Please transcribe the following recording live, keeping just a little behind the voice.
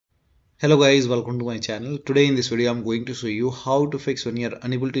Hello guys, welcome to my channel. Today in this video I'm going to show you how to fix when you're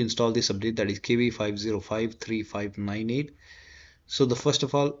unable to install this update, that is KB5053598. So the first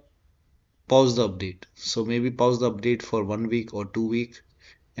of all, pause the update. So maybe pause the update for 1 week or 2 weeks,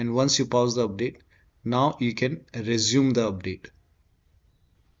 and once you pause the update, now you can resume the update.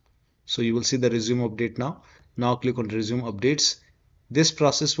 So you will see the resume update now. Now click on resume updates. This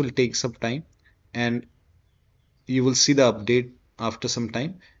process will take some time and you will see the update after some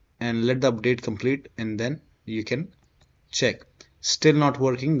time, and let the update complete and then you can check. Still not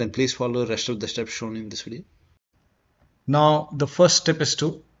working, then please follow the rest of the steps shown in this video. Now the first step is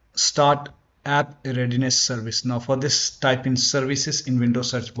to start app readiness service. Now for this, type in services in Windows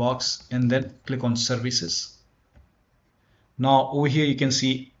search box and then click on services. Now over here you can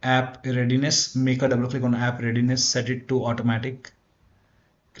see app readiness. Make a double click on app readiness, set it to automatic,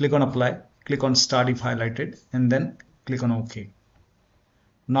 click on apply, click on start if highlighted, and then click on OK.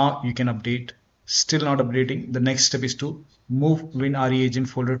 Now you can update. Still not updating. The next step is to move WinREAgent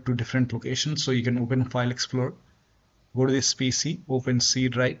folder to different locations. So you can open File Explorer, go to this PC, open C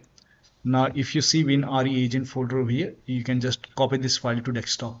drive. Now if you see WinREAgent folder over here, you can just copy this file to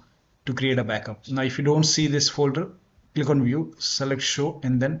desktop to create a backup. Now if you don't see this folder, click on view, select show,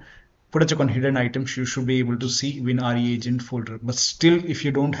 and then put a check on hidden items. You should be able to see WinREAgent folder. But still, if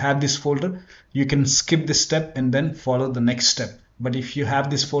you don't have this folder, you can skip this step and then follow the next step. But if you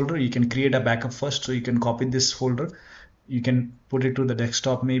have this folder, you can create a backup first. So you can copy this folder, you can put it to the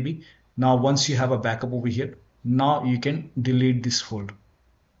desktop maybe. Now once you have a backup over here, now you can delete this folder.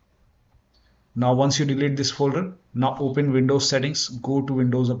 Now once you delete this folder, now open Windows settings, go to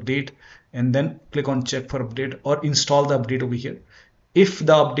Windows Update, and then click on check for update or install the update over here. If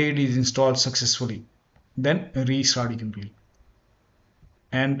the update is installed successfully, then restart completely.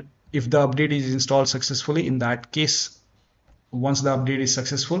 And if the update is installed successfully, in that case, once the update is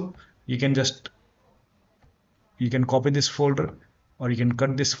successful, you can copy this folder or you can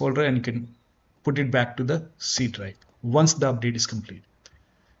cut this folder and you can put it back to the C drive once the update is complete.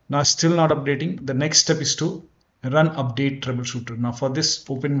 Now still not updating. The next step is to run update troubleshooter. Now for this,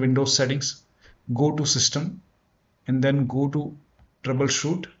 open Windows settings, go to system, and then go to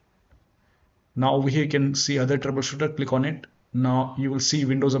troubleshoot. Now over here you can see other troubleshooter, click on it. Now you will see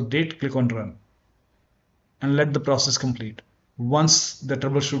Windows update, click on run and let the process complete. Once the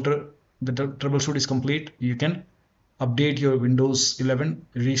troubleshoot is complete, you can update your Windows 11,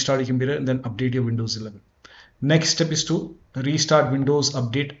 restart your computer, and then update your Windows 11. Next step is to restart Windows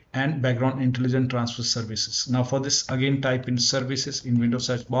Update and Background Intelligent Transfer Services. Now for this, again type in services in Windows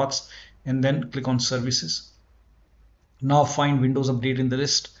search box and then click on services. Now find Windows Update in the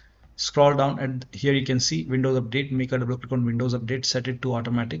list. Scroll down and here you can see Windows Update. Make a double click on Windows Update, set it to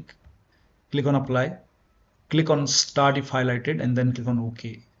automatic. Click on apply. Click on start if highlighted and then click on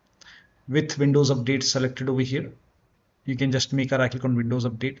OK. With Windows Update selected over here, you can just make a right click on Windows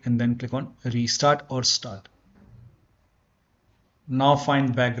Update and then click on restart or start. Now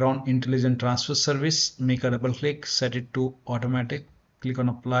find Background Intelligent Transfer Service, make a double click, set it to automatic, click on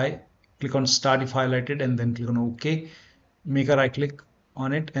apply, click on start if highlighted and then click on OK. Make a right click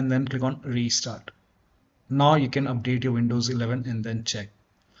on it and then click on restart. Now you can update your Windows 11 and then check.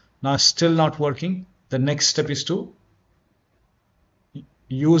 Now still not working. The next step is to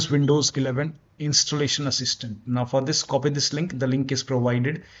use Windows 11 Installation Assistant. Now for this, copy this link. The link is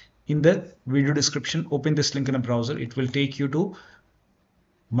provided in the video description. Open this link in a browser. It will take you to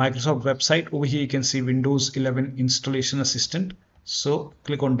Microsoft website. Over here you can see Windows 11 Installation Assistant. So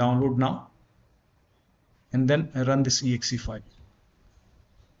click on download now and then run this exe file.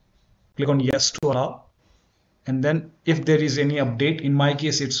 Click on yes to allow. And then if there is any update, in my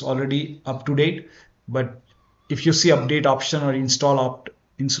case it's already up to date, but if you see update option or install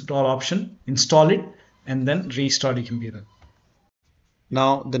option, install it and then restart your computer.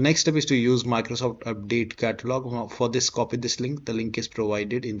 Now the next step is to use Microsoft Update Catalog. Now, for this, copy this link. The link is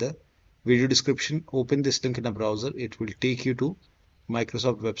provided in the video description. Open this link in a browser. It will take you to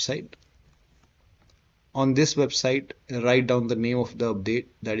Microsoft website. On this website, write down the name of the update,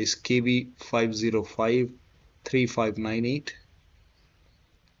 that is KB5053598.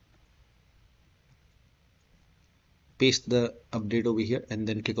 Paste the update over here and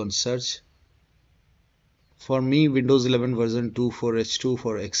then click on search. For me, Windows 11 version 24H2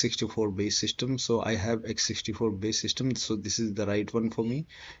 for x64 base system. So I have x64 base system. So this is the right one for me.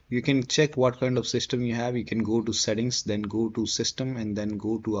 You can check what kind of system you have. You can go to settings, then go to system and then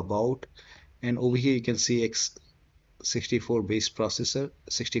go to about. And over here you can see x64 base processor,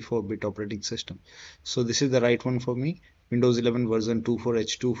 64-bit operating system. So this is the right one for me. Windows 11 version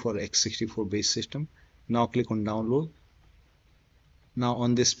 24H2 for x64 base system. Now click on download. Now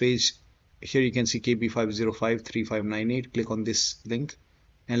on this page here you can see KB5053598. Click on this link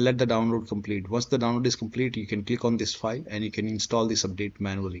and let the download complete. Once the download is complete, you can click on this file and you can install this update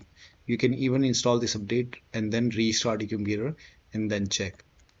manually. You can even install this update and then restart your computer and then check.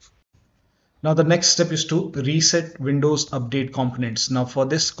 Now the next step is to reset Windows Update components. Now for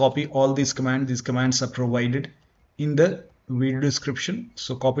this, copy all these commands. These commands are provided in the video description.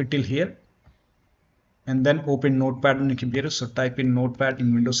 So copy till here and then open Notepad on your computer. So type in Notepad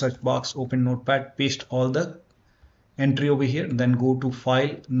in Windows search box, open Notepad, paste all the entry over here, then go to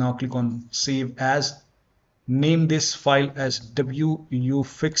File. Now click on Save As. Name this file as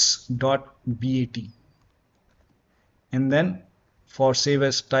wuauserv.bat and then for save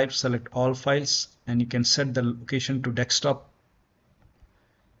as type, select all files and you can set the location to desktop.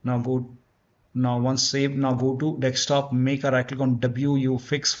 Now once saved, now go to desktop, make a right click on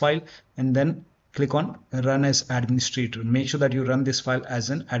wuauserv file and then click on run as administrator. Make sure that you run this file as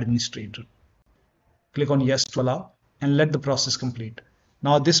an administrator. Click on yes to allow and let the process complete.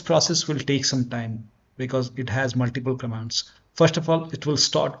 Now this process will take some time because it has multiple commands. First of all, it will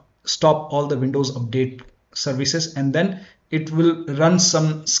stop all the Windows Update services and then it will run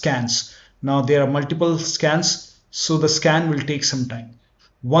some scans. Now there are multiple scans, so the scan will take some time.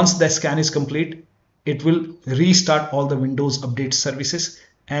 Once the scan is complete, it will restart all the Windows Update services,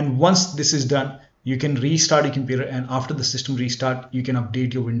 and once this is done, you can restart your computer, and after the system restart, you can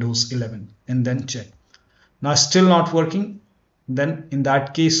update your Windows 11 and then check. Now still not working, then in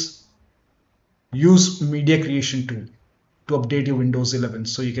that case, use Media Creation tool to update your Windows 11.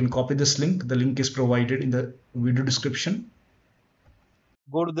 So you can copy this link. The link is provided in the video description.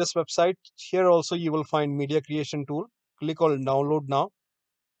 Go to this website. Here also you will find Media Creation tool. Click on download now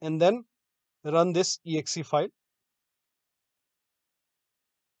and then run this exe file.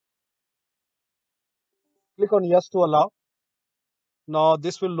 Click on yes to allow. Now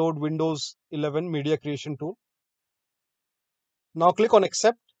this will load Windows 11 Media Creation tool. Now click on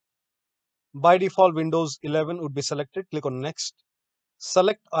accept. By default Windows 11 would be selected. Click on next.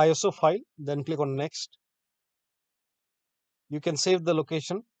 Select ISO file, then click on next. You can save the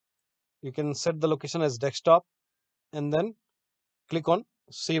location. You can set the location as desktop and then click on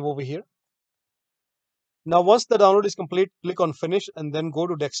save over here. Now once the download is complete, click on finish and then go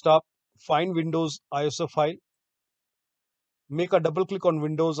to desktop, find Windows ISO file, make a double click on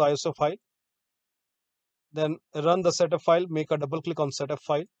Windows ISO file, then run the setup file, make a double click on setup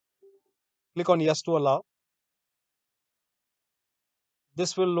file, click on yes to allow.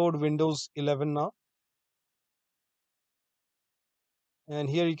 This will load Windows 11 now. And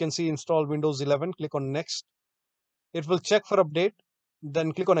here you can see install Windows 11, click on next. It will check for update,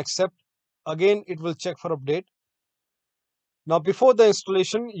 then click on accept. Again, it will check for update. Now before the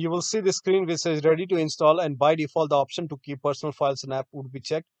installation, you will see the screen which says ready to install, and by default the option to keep personal files and app would be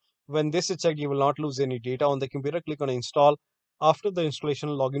checked. When this is checked, you will not lose any data on the computer. Click on install. After the installation,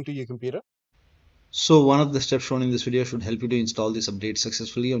 log into your computer. So one of the steps shown in this video should help you to install this update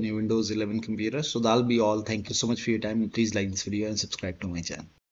successfully on your Windows 11 computer. So that'll be all. Thank you so much for your time. Please like this video and subscribe to my channel.